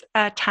is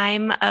a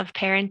time of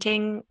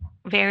parenting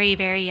very,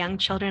 very young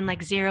children,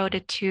 0 to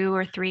 2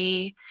 or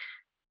 3,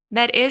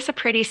 that is a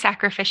pretty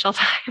sacrificial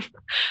time.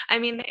 I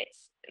mean,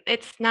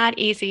 it's not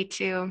easy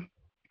to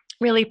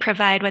really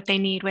provide what they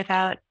need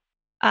without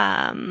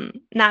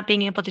not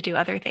being able to do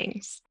other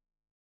things.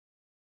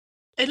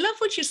 I love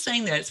what you're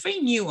saying there. It's very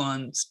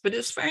nuanced, but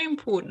it's very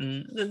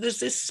important that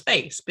there's this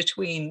space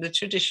between the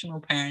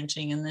traditional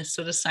parenting and this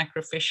sort of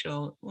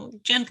sacrificial,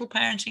 gentle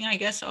parenting, I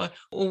guess, or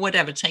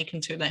whatever,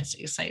 taken to, let's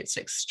say it's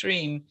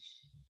extreme,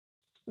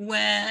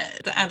 where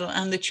the adult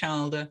and the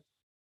child are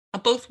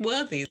both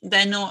worthy.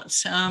 They're not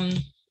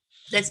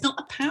there's not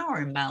a power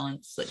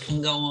imbalance that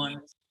can go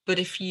on. But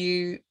if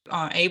you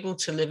are able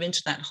to live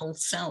into that whole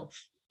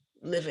self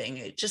living,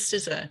 it just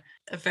is a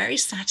very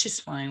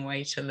satisfying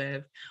way to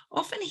live.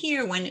 Often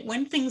here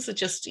when things are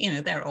just,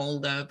 they're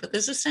older, but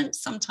there's a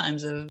sense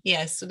sometimes of,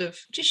 sort of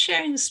just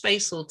sharing the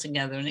space all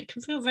together, and it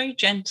can feel very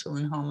gentle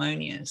and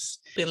harmonious.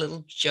 Be a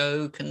little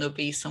joke, and there'll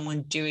be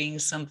someone doing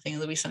something,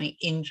 there'll be something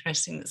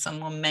interesting that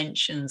someone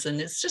mentions, and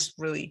it's just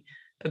really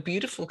a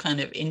beautiful kind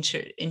of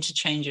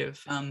interchange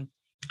of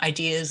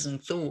ideas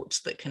and thoughts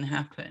that can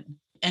happen.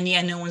 And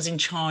no one's in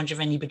charge of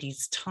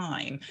anybody's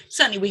time.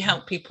 Certainly we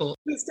help people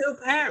who are still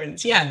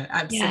parents. Yeah,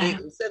 absolutely. Yeah.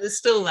 So there's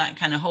still that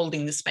kind of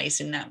holding the space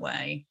in that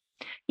way.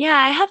 Yeah,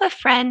 I have a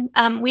friend.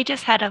 We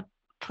just had a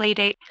play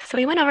date. So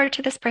we went over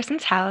to this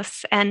person's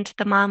house, and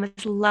the mom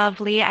is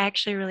lovely. I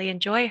actually really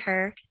enjoy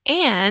her.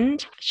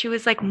 And she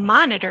was like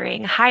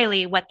monitoring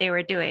highly what they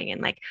were doing.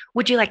 And like,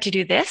 would you like to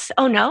do this?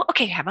 Oh, no.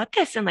 Okay, how about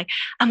this? And like,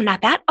 I'm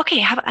not that. Okay,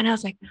 how about, and I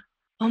was like,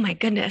 oh my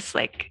goodness,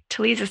 like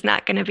Talise is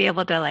not going to be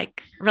able to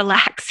like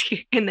relax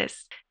in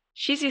this.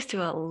 She's used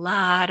to a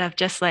lot of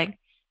just like,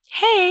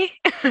 hey,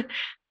 here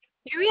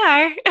we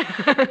are.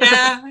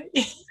 Yeah.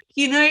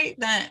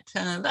 That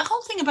the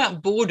whole thing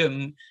about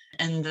boredom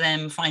and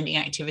them finding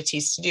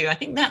activities to do, I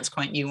think that's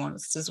quite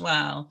nuanced as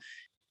well.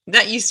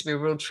 That used to be a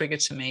real trigger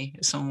to me.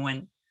 If someone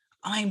went,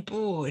 I'm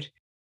bored,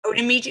 I would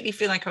immediately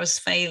feel like I was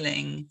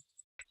failing.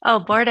 Oh,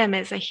 boredom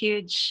is a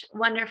huge,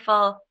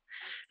 wonderful,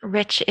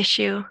 rich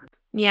issue.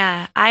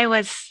 Yeah, I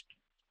was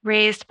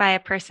raised by a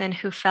person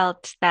who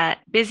felt that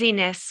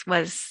busyness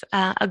was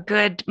a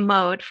good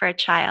mode for a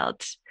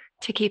child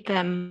to keep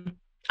them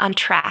on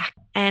track.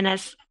 And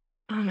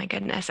oh my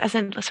goodness, as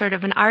a sort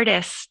of an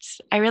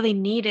artist, I really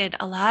needed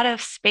a lot of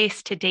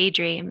space to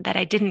daydream that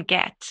I didn't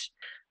get.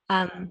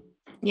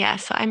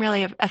 So I'm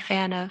really a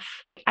fan of,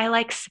 I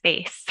like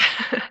space.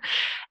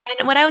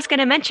 And what I was going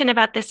to mention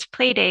about this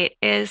play date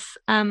is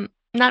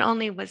not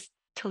only was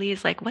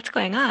Talise like, what's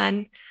going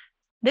on?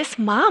 This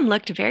mom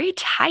looked very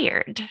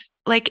tired.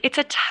 Like it's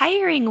a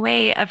tiring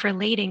way of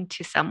relating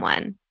to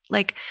someone,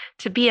 like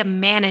to be a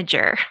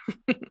manager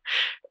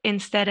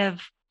instead of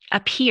a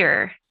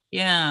peer.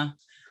 Yeah.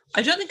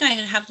 I don't think I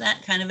have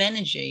that kind of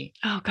energy.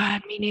 Oh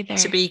God, me neither.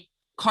 To be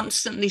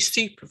constantly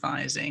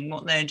supervising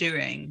what they're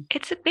doing.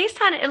 It's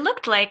based on, it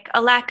looked like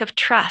a lack of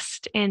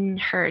trust in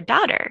her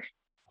daughter,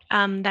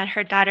 that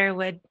her daughter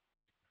would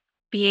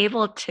be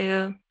able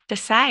to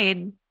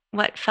decide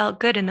what felt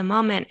good in the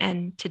moment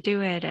and to do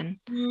it. And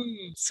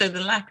so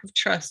the lack of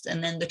trust,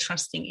 and then the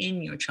trusting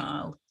in your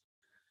child.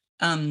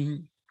 I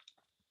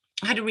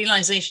had a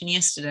realization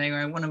yesterday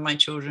where one of my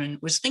children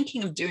was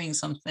thinking of doing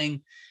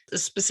something, a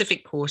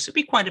specific course. It'd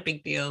be quite a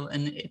big deal,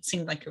 and it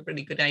seemed like a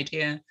really good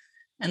idea.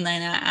 And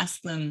then I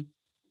asked them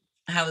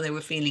how they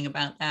were feeling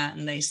about that,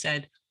 and they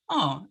said,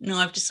 oh, no,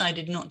 I've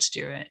decided not to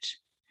do it.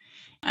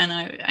 And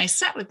I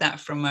sat with that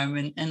for a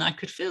moment, and I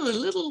could feel a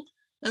little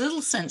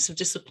sense of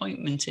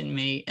disappointment in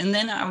me. And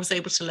then I was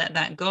able to let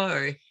that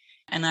go.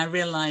 And I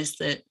realized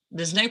that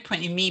there's no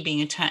point in me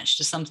being attached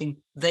to something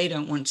they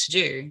don't want to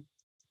do.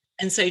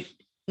 And so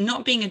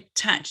not being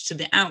attached to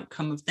the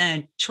outcome of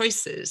their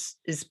choices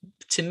is,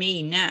 to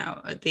me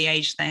now, at the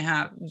age they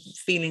have,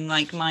 feeling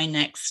like my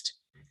next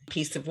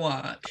piece of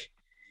work.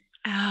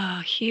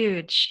 Oh,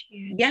 huge.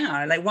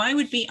 Yeah, like why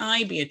would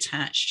I be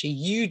attached to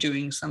you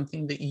doing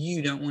something that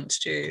you don't want to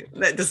do?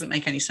 That doesn't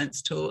make any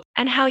sense at all.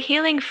 And how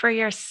healing for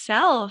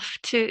yourself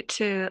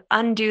to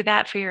undo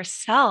that for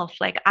yourself.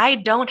 Like I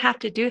don't have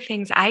to do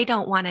things I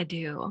don't want to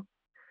do.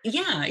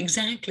 Yeah,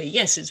 exactly.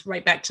 Yes, it's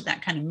right back to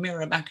that kind of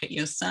mirror back at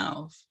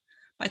yourself.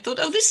 I thought,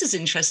 oh, this is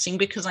interesting,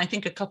 because I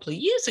think a couple of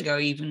years ago,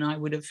 even I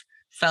would have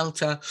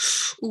felt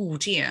oh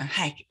dear,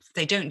 heck, if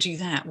they don't do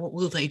that, what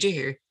will they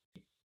do?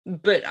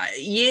 But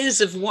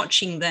years of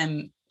watching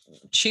them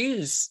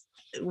choose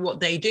what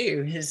they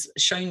do has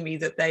shown me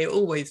that they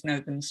always know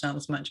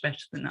themselves much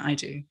better than I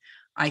do.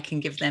 I can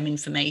give them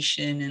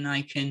information, and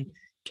I can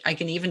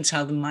even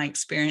tell them my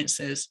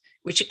experiences,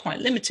 which are quite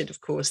limited, of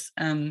course.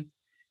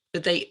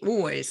 But they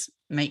always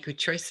make good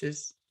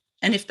choices.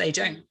 And if they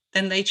don't,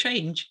 then they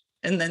change,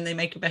 and then they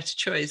make a better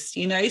choice,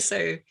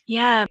 so.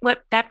 Yeah,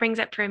 what that brings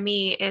up for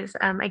me is,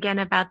 again,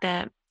 about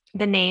the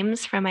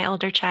names from my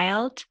older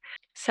child.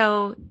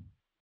 So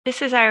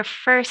this is our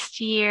first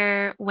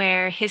year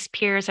where his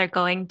peers are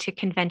going to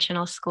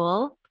conventional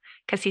school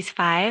because he's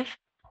 5.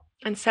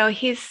 And so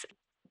he's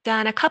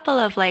done a couple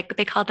of, like,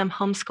 they call them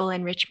homeschool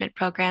enrichment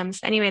programs.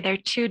 Anyway, they're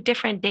 2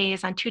 different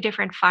days on 2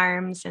 different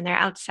farms, and they're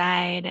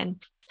outside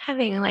and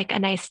having like a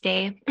nice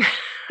day.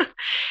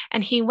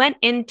 And he went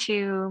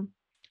into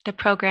the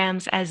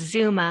programs as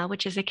Zuma,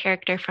 which is a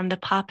character from the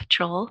Paw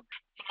Patrol,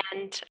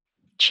 and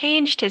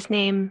changed his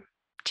name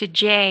to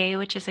Jay,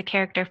 which is a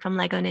character from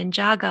Lego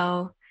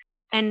Ninjago.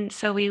 And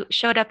so we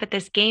showed up at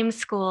this game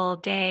school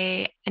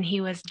day, and he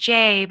was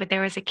Jay, but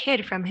there was a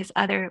kid from his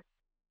other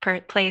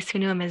place who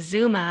knew him as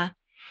Zuma.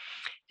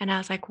 And I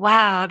was like,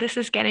 wow, this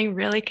is getting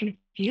really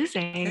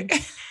confusing.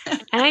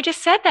 And I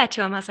just said that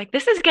to him. I was like,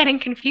 this is getting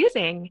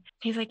confusing.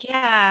 He's like,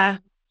 yeah.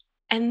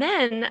 And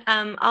then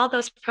all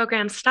those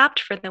programs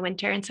stopped for the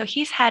winter. And so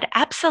he's had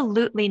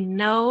absolutely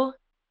no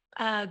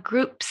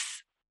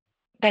groups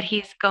that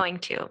he's going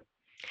to.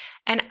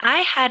 And I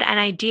had an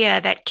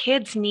idea that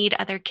kids need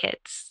other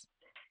kids.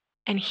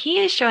 And he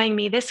is showing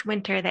me this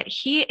winter that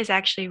he is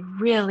actually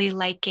really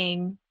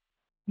liking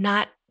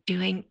not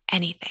doing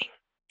anything,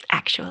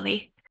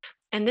 actually.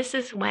 And this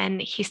is when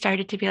he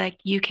started to be like,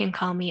 you can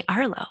call me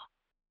Arlo.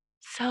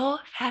 So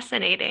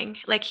fascinating.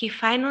 Like he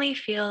finally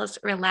feels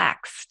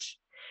relaxed.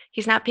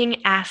 He's not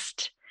being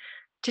asked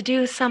to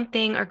do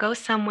something or go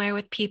somewhere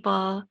with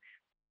people.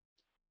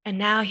 And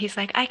now he's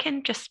like, I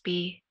can just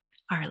be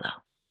Arlo.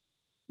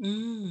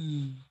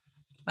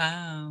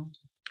 Wow.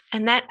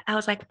 And that I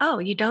was like, oh,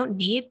 you don't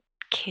need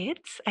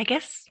kids? I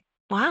guess,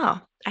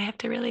 wow, I have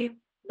to really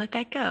let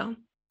that go.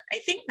 I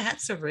think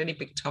that's a really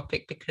big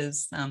topic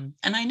because, and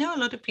I know a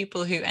lot of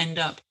people who end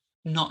up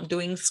not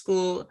doing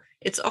school,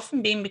 it's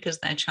often been because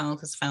their child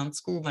has found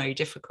school very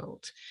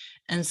difficult.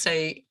 And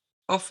so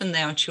often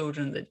there are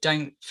children that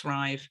don't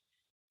thrive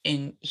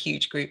in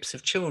huge groups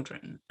of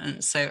children.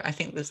 And so I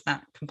think there's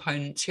that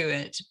component to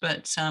it.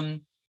 But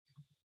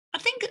I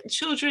think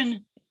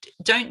children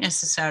don't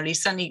necessarily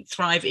suddenly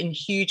thrive in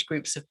huge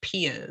groups of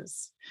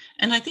peers.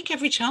 And I think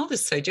every child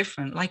is so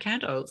different, like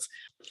adults.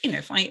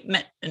 If I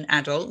met an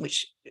adult,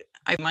 which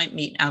I might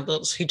meet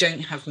adults who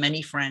don't have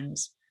many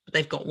friends, but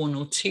they've got one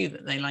or two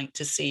that they like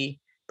to see,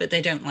 but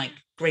they don't like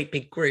great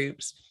big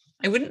groups.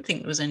 I wouldn't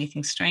think there was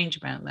anything strange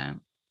about that.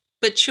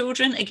 But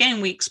children, again,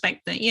 we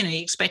expect that, you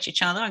expect your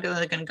child,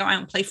 they're going to go out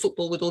and play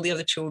football with all the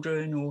other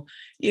children, or,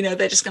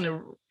 they're just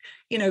going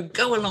to,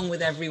 go along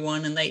with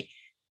everyone. And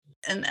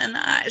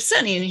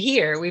certainly in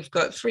here, we've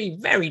got three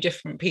very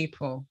different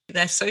people.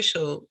 Their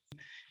social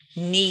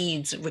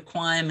needs,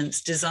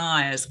 requirements,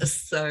 desires are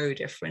so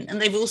different.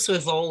 And they've also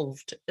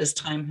evolved as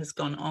time has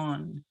gone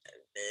on.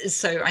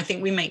 So I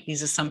think we make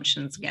these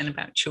assumptions again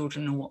about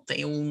children and what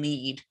they all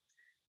need.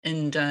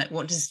 And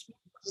what does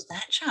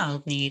that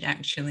child need,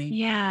 actually?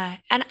 Yeah.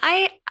 And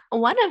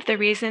one of the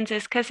reasons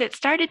is because it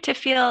started to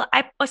feel,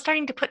 I was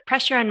starting to put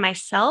pressure on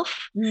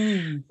myself.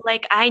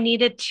 Like I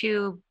needed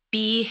to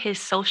be his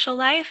social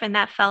life, and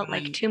that felt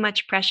like too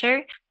much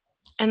pressure.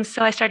 And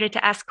so I started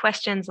to ask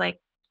questions like,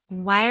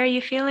 why are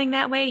you feeling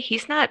that way?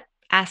 He's not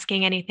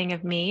asking anything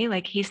of me.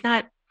 Like he's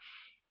not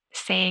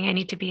saying I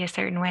need to be a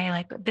certain way.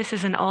 Like this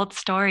is an old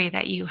story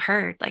that you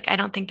heard. Like I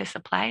don't think this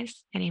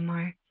applies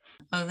anymore.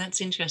 Oh,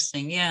 that's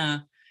interesting.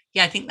 Yeah.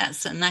 Yeah, I think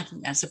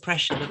that's a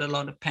pressure that a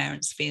lot of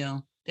parents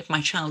feel. If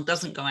my child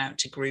doesn't go out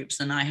to groups,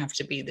 then I have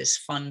to be this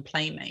fun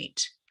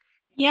playmate.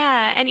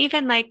 Yeah. And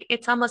even like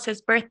it's almost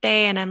his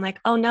birthday, and I'm like,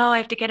 oh no, I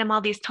have to get him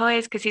all these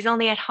toys because he's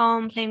only at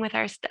home playing with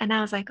and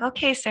I was like,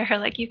 okay, Sarah,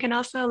 like you can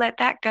also let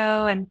that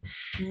go. And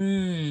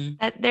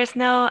that there's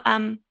no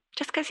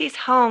just because he's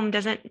home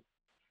doesn't,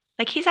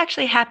 like he's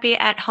actually happy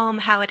at home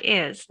how it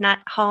is, not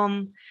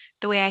home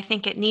the way I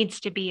think it needs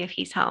to be if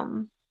he's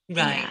home.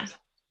 Right. Yeah.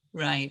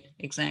 Right,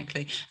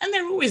 exactly. And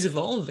they're always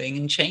evolving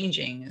and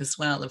changing as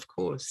well, of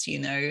course,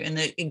 And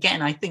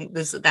again, I think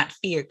there's that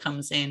fear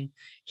comes in.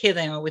 Here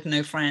they are with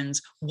no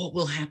friends. What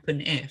will happen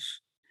if?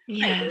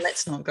 Right, well,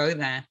 let's not go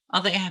there.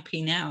 Are they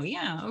happy now?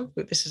 Yeah. Oh,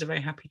 but this is a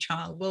very happy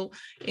child. Well,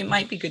 it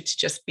might be good to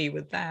just be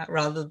with that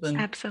rather than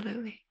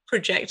Absolutely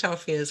project our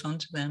fears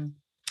onto them.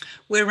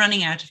 We're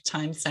running out of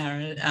time,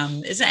 Sarah.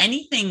 Is there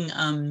anything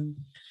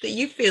that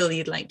you feel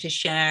you'd like to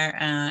share?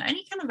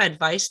 Any kind of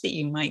advice that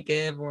you might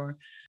give, or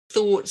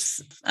thoughts,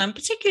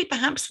 particularly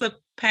perhaps for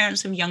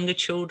parents of younger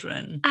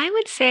children? I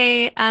would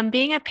say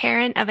being a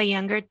parent of a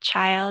younger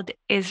child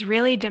is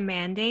really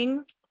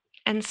demanding.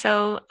 And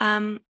so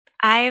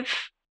I've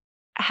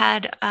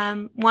had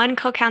one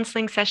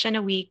co-counseling session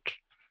a week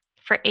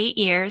for 8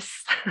 years.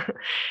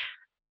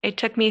 It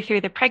took me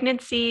through the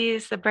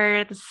pregnancies, the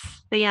births,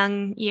 the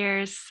young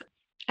years.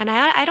 And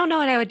I don't know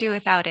what I would do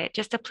without it.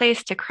 Just a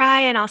place to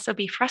cry and also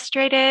be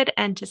frustrated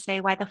and to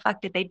say, why the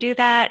fuck did they do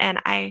that? And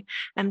I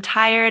am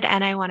tired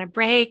and I want to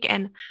break,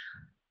 and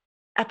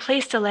a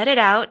place to let it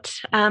out.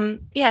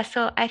 Yeah,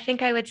 so I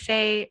think I would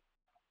say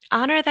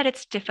honor that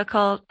it's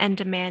difficult and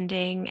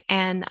demanding.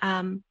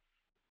 And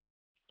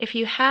if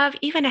you have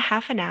even a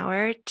half an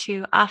hour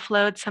to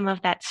offload some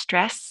of that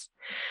stress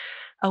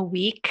a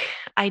week,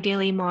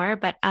 ideally more,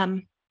 but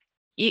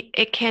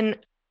it can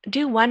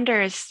do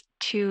wonders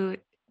to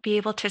be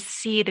able to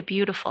see the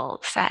beautiful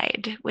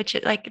side, which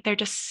like they're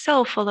just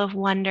so full of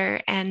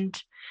wonder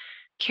and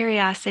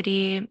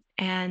curiosity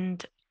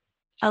and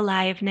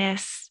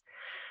aliveness.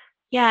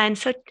 Yeah, and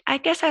so I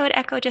guess I would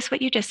echo just what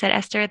you just said,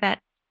 Esther, that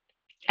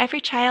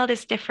every child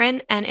is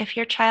different. And if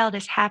your child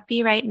is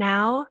happy right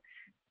now,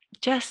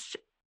 just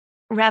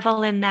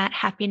revel in that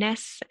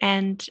happiness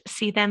and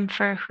see them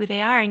for who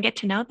they are and get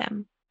to know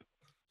them.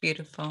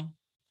 Beautiful.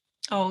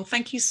 Oh,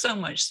 thank you so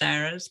much,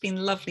 Sarah. It's been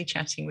lovely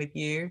chatting with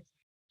you.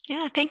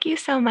 Yeah, thank you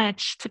so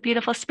much. It's a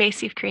beautiful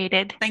space you've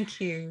created.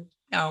 Thank you.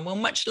 Oh, well,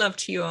 much love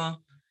to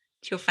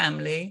your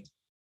family,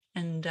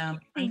 and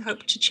I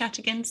hope to chat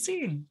again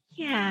soon.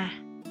 Yeah.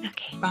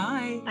 Okay.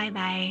 Bye.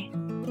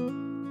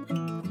 Bye-bye.